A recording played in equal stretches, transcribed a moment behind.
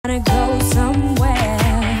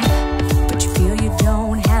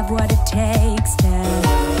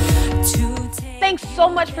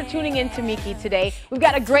much for tuning in to Meeke today. We've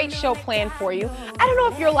got a great show planned for you. I don't know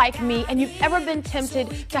if you're like me and you've ever been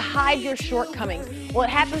tempted to hide your shortcomings. Well,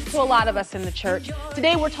 it happens to a lot of us in the church.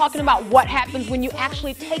 Today we're talking about what happens when you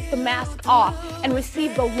actually take the mask off and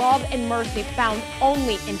receive the love and mercy found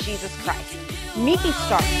only in Jesus Christ. Meeke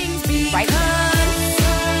starts right now.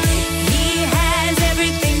 He has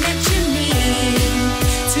everything that you need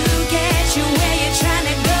to get you where you're trying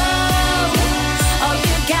to go. All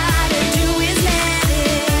you gotta do is let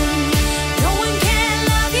him. No one can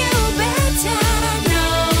love you better, no,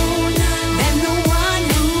 than the one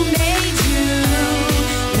who made you.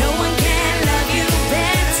 No one can love you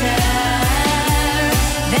better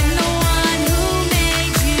than the one who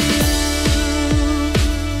made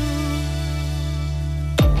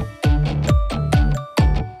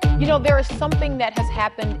you. You know, there is something that has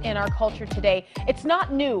happened in our culture today. It's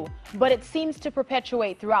not new, but it seems to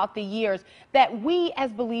perpetuate throughout the years that we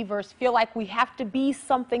as believers feel like we have to be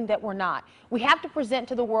something that we're not. We have to present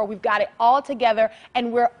to the world we've got it all together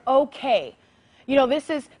and we're okay. You know, this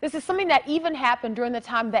is something that even happened during the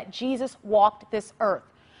time that Jesus walked this earth.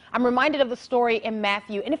 I'm reminded of the story in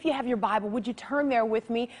Matthew, and if you have your Bible, would you turn there with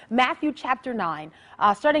me? Matthew chapter 9,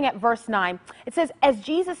 starting at verse 9. It says, "As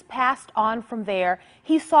Jesus passed on from there,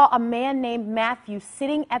 he saw a man named Matthew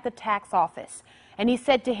sitting at the tax office, and he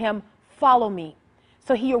said to him, 'Follow me.'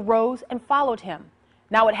 So he arose and followed him.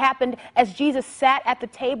 Now it happened, as Jesus sat at the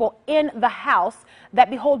table in the house, that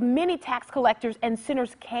behold, many tax collectors and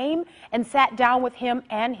sinners came and sat down with him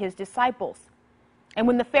and his disciples. And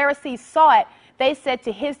when the Pharisees saw it, they said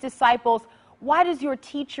to his disciples, 'Why does your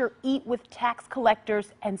teacher eat with tax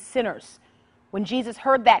collectors and sinners?' When Jesus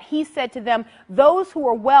heard that, he said to them, 'Those who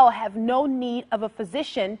are well have no need of a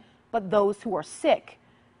physician, but those who are sick.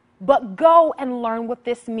 But go and learn what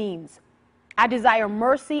this means. I desire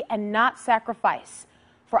mercy and not sacrifice,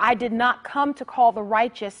 for I did not come to call the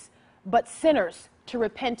righteous, but sinners to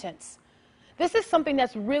repentance.'" This is something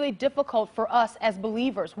that's really difficult for us as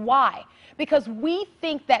believers. Why? Because we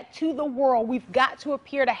think that to the world, we've got to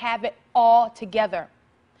appear to have it all together.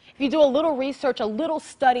 If you do a little research, a little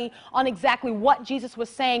study on exactly what Jesus was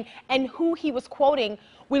saying and who he was quoting,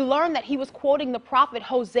 we learn that he was quoting the prophet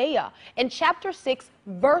Hosea in chapter 6,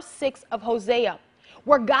 verse 6 of Hosea,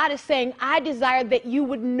 where God is saying, "I desire that you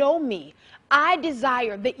would know me. I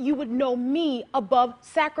desire that you would know me above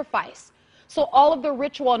sacrifice." So all of the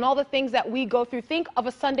ritual and all the things that we go through, think of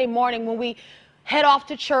a Sunday morning when we head off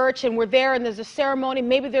to church and we're there and there's a ceremony.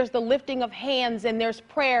 Maybe there's the lifting of hands and there's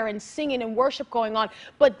prayer and singing and worship going on.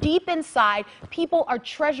 But deep inside, people are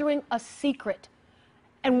treasuring a secret.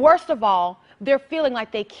 And worst of all, they're feeling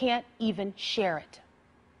like they can't even share it.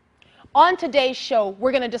 On today's show,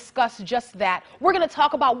 we're going to discuss just that. We're going to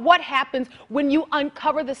talk about what happens when you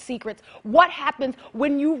uncover the secrets. What happens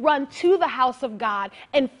when you run to the house of God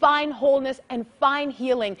and find wholeness and find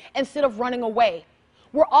healing instead of running away.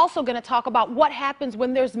 We're also going to talk about what happens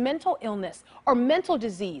when there's mental illness or mental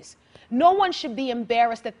disease. No one should be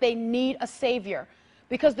embarrassed that they need a Savior,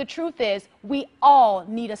 because the truth is we all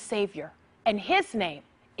need a Savior, and his name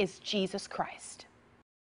is Jesus Christ.